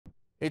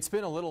It's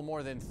been a little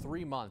more than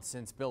 3 months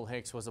since Bill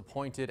Hicks was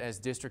appointed as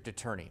district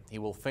attorney. He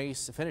will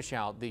finish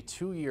out the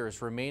 2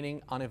 years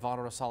remaining on Ivana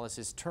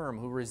Rosales' term,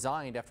 who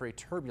resigned after a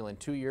turbulent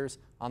 2 years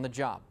on the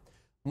job.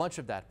 Much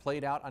of that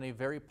played out on a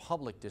very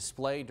public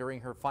display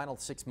during her final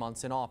 6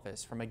 months in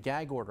office, from a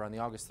gag order on the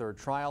August 3rd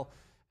trial,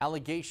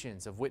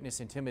 allegations of witness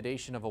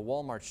intimidation of a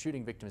Walmart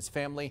shooting victim's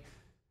family,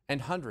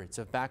 and hundreds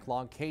of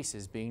backlog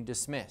cases being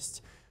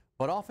dismissed.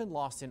 But often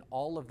lost in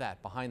all of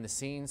that behind the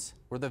scenes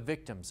were the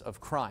victims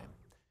of crime.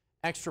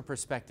 Extra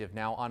perspective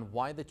now on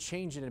why the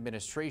change in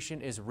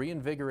administration is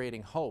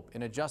reinvigorating hope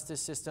in a justice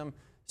system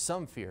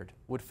some feared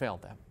would fail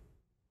them.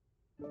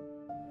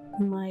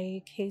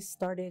 My case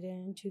started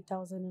in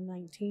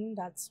 2019.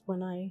 That's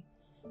when I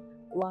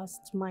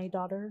lost my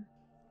daughter.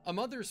 A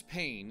mother's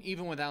pain,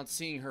 even without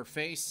seeing her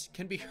face,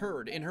 can be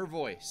heard in her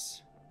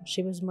voice.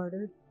 She was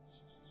murdered,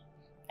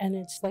 and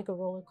it's like a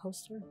roller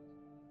coaster.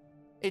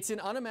 It's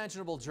an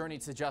unimaginable journey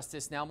to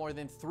justice now more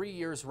than 3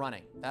 years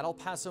running. That El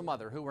Paso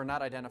mother, who we're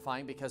not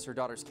identifying because her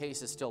daughter's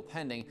case is still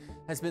pending,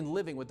 has been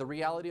living with the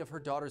reality of her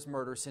daughter's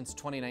murder since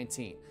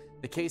 2019.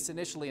 The case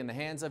initially in the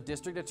hands of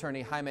District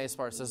Attorney Jaime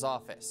Esparza's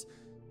office.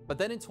 But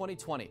then in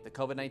 2020, the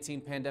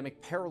COVID-19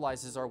 pandemic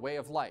paralyzes our way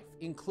of life,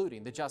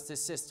 including the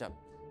justice system.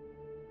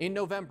 In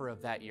November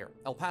of that year,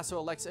 El Paso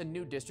elects a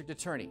new district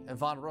attorney,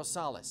 Ivana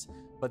Rosales.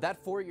 But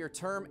that 4-year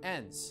term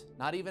ends,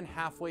 not even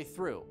halfway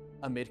through,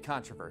 amid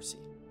controversy.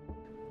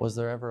 Was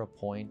there ever a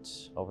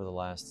point over the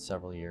last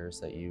several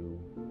years that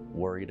you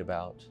worried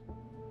about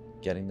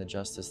getting the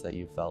justice that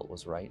you felt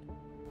was right?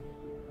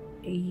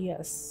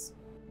 Yes.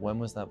 When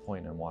was that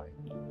point and why?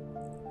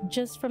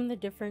 Just from the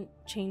different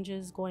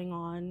changes going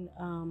on,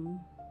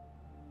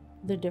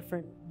 the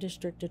different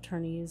district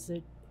attorneys,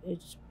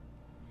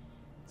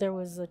 there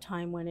was a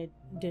time when it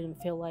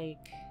didn't feel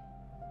like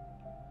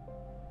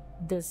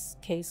this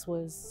case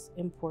was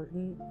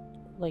important,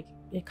 like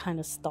it kind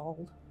of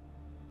stalled.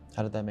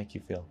 How did that make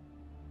you feel?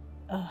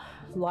 A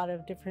lot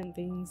of different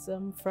things.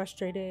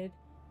 Frustrated,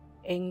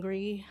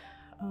 angry,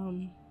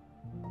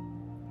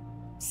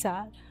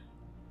 sad.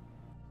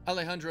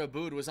 Alejandra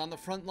Aboud was on the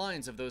front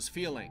lines of those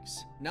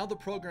feelings. Now the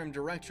program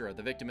director of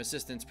the Victim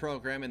Assistance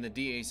Program in the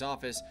DA's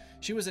office,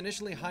 she was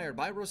initially hired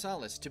by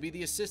Rosales to be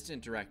the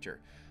assistant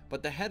director.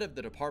 But the head of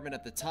the department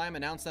at the time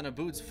announced on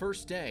Aboud's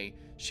first day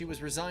she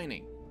was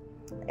resigning.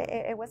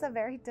 It was a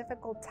very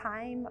difficult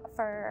time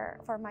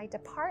for my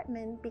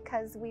department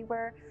because we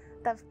were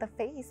the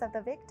face of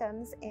the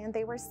victims and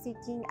they were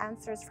seeking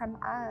answers from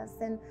us.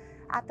 And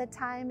at the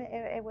time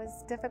it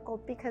was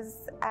difficult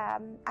because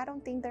I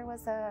don't think there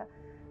was a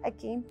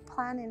game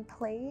plan in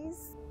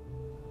place.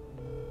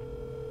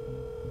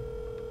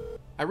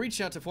 I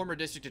reached out to former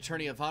District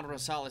Attorney Ivana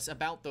Rosales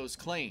about those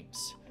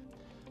claims.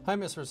 Hi,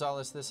 Ms.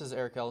 Rosales. This is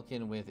Erik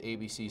Elken with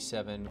ABC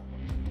 7.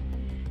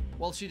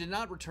 While she did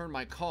not return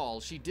my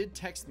call, she did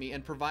text me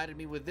and provided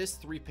me with this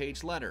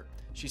 3-page letter.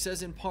 She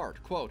says in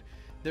part, quote,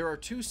 "There are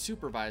 2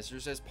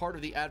 supervisors as part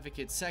of the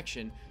advocate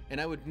section,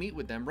 and I would meet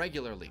with them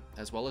regularly,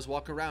 as well as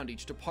walk around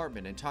each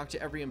department and talk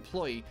to every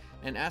employee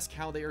and ask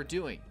how they are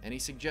doing, any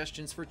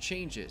suggestions for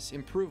changes,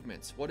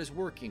 improvements, what is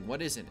working,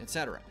 what isn't,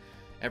 etc.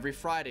 Every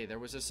Friday, there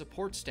was a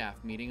support staff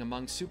meeting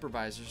among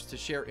supervisors to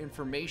share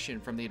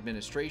information from the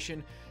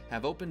administration,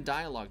 have open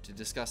dialogue to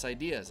discuss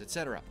ideas,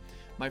 etc.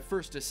 My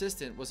first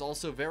assistant was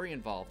also very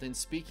involved in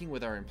speaking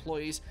with our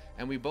employees,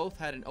 and we both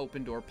had an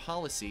open door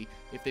policy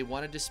if they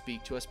wanted to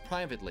speak to us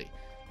privately.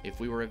 If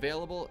we were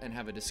available and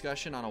have a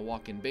discussion on a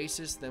walk-in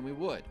basis, then we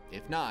would.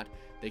 If not,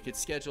 they could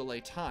schedule a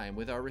time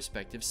with our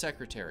respective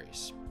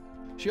secretaries."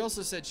 She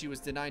also said she was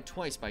denied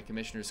twice by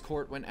Commissioner's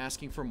Court when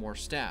asking for more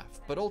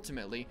staff, but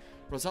ultimately,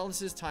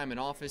 Rosales' time in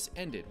office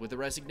ended with a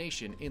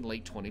resignation in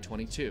late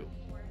 2022.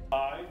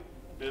 I,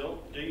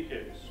 Bill D.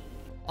 Hicks.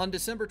 On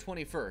December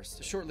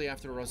 21st, shortly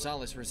after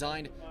Rosales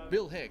resigned,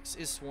 Bill Hicks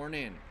is sworn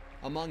in.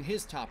 Among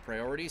his top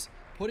priorities,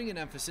 putting an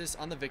emphasis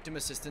on the Victim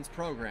Assistance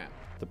Program.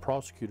 The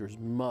prosecutors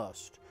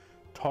must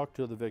talk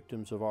to the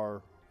victims of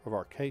our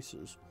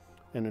cases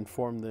and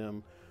inform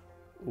them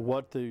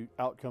what the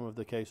outcome of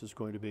the case is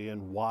going to be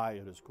and why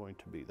it is going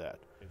to be that.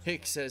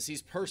 Hicks says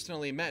he's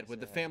personally met with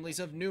the families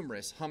of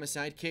numerous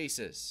homicide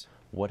cases.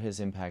 What has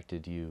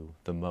impacted you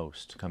the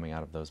most coming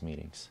out of those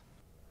meetings?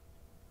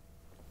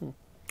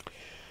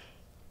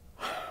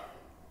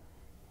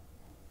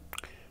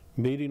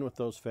 Meeting with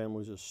those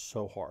families is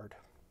so hard.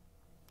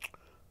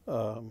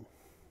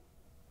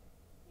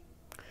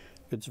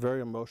 It's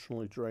very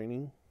emotionally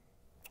draining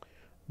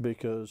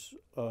because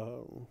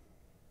all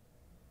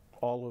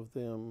of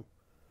them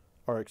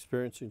are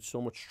experiencing so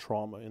much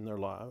trauma in their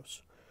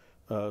lives.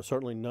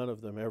 Certainly none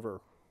of them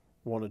ever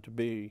wanted to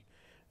be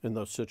in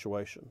those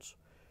situations.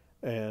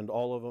 And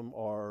all of them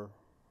are,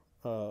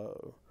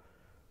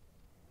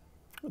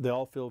 they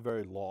all feel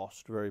very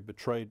lost, very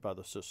betrayed by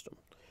the system.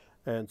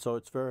 And so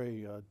it's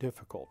very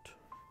difficult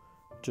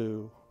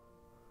to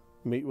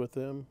meet with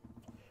them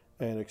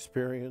and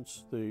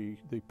experience the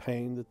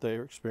pain that they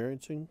are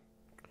experiencing,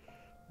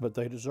 but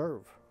they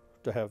deserve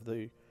to have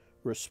the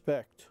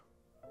respect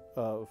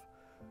of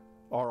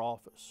our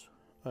office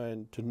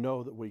and to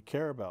know that we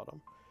care about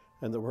them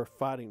and that we're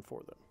fighting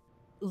for them.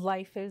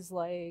 Life is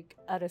like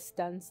at a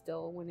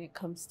standstill when it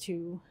comes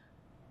to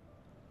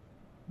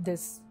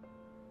this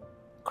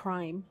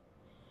crime.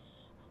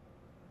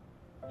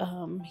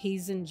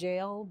 He's in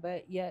jail,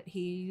 but yet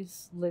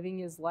he's living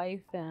his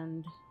life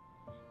and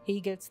he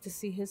gets to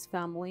see his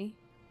family.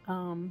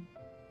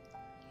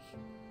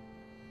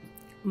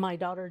 My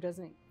daughter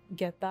doesn't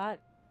get that.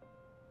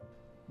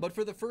 But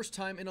for the first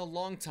time in a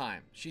long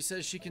time, she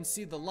says she can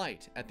see the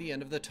light at the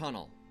end of the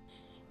tunnel.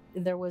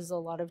 There was a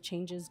lot of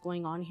changes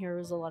going on here. There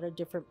was a lot of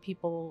different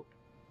people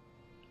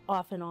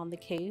off and on the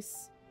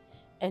case.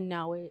 And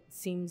now it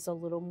seems a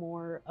little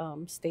more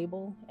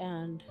stable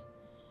and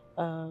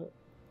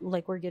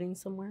like we're getting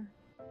somewhere.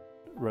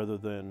 Rather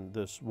than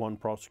this one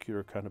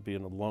prosecutor kind of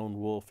being a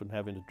lone wolf and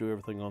having to do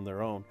everything on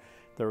their own,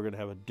 they were going to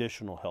have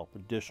additional help,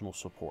 additional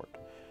support.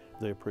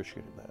 They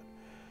appreciated that.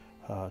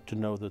 To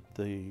know that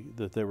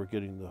they were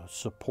getting the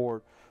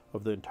support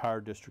of the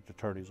entire district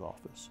attorney's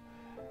office,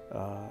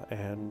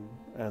 and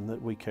that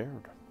we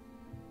cared.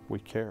 We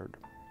cared.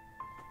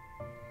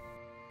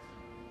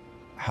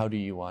 How do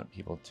you want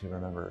people to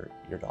remember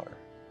your daughter?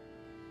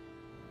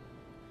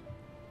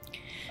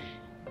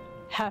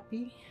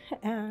 Happy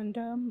and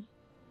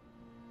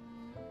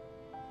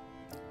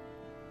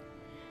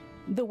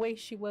the way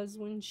she was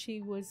when she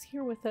was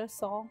here with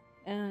us all,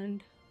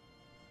 and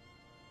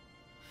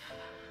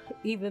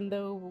even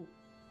though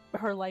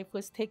her life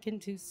was taken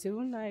too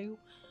soon, I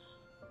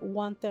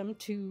want them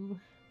to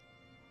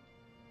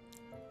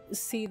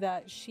see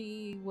that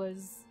she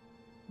was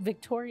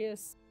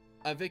victorious.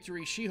 A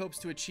victory she hopes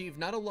to achieve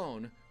not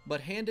alone,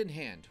 but hand in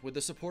hand with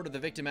the support of the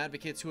victim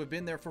advocates who have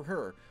been there for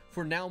her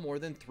for now more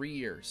than 3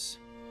 years.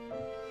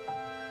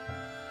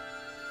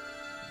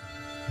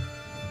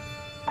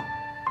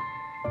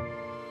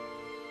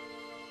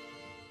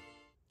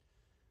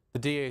 The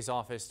DA's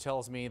office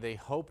tells me they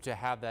hope to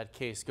have that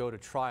case go to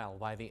trial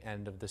by the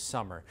end of the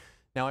summer.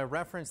 Now, I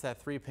referenced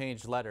that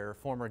 3-page letter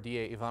former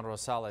DA Ivan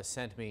Rosales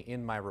sent me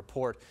in my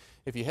report.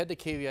 If you head to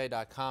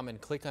KVI.com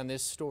and click on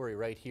this story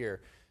right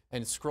here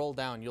and scroll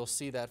down, you'll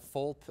see that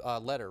full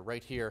letter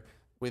right here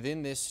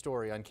within this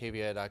story on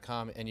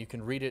KVI.com, and you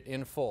can read it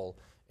in full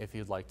if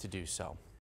you'd like to do so.